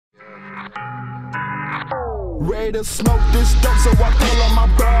Ready to smoke this dope, so I pull on my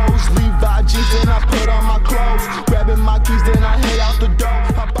bros. Levi jeans, then I put on my clothes. Grabbing my keys, then I head out the door.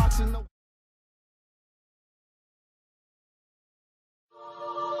 I'm boxing the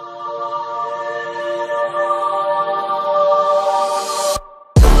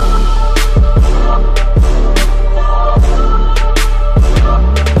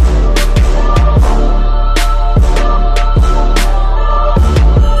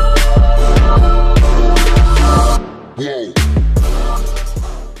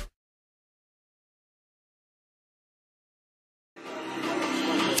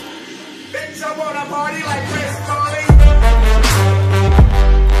Bitch, I wanna party like Chris Farley.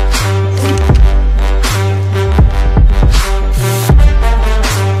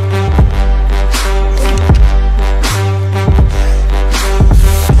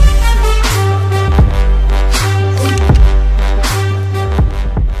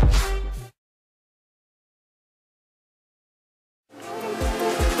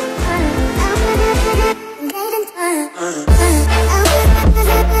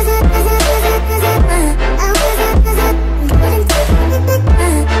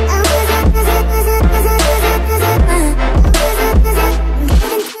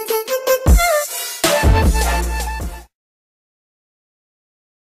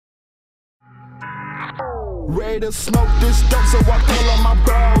 ready to smoke this dope, so I pull on my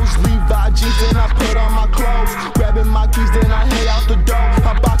bros. Levi jeans, then I put on my clothes. Grabbing my keys, then I head out the door.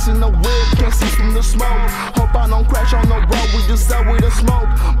 I'm boxing the whip, can't see from the smoke. Hope I don't crash on the road, we just sell with the smoke.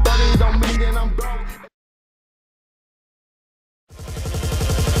 But it don't mean that I'm broke.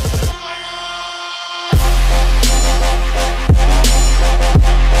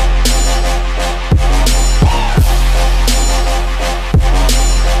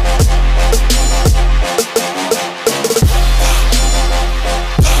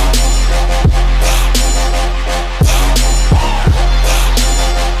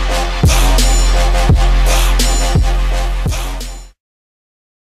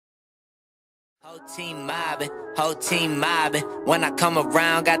 Whole team mobbing. When I come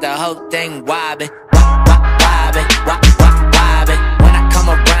around, got the whole thing wobbing, wobbing, wobbing. When I come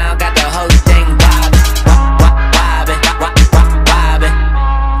around, got the whole thing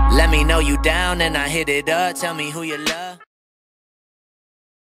wobbing. Let me know you down and I hit it up. Tell me who you love.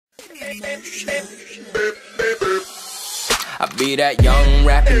 I be that young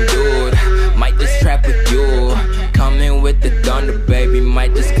rapping dude, might just trap with you. Coming with the thunder, baby,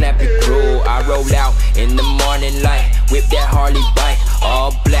 might just clap it crew. I roll out in the morning light, whip that Harley bike,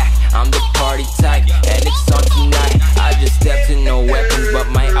 all black, I'm the party type, and it's on tonight. I just stepped in no weapons, but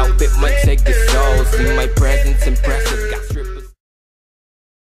my outfit might take the soul. See my presence impressive, got strippers.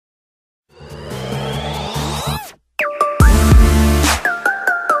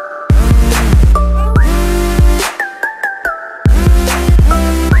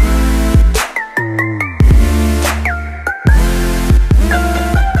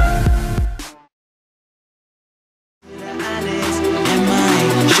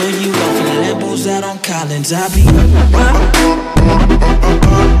 Out on Collins, I be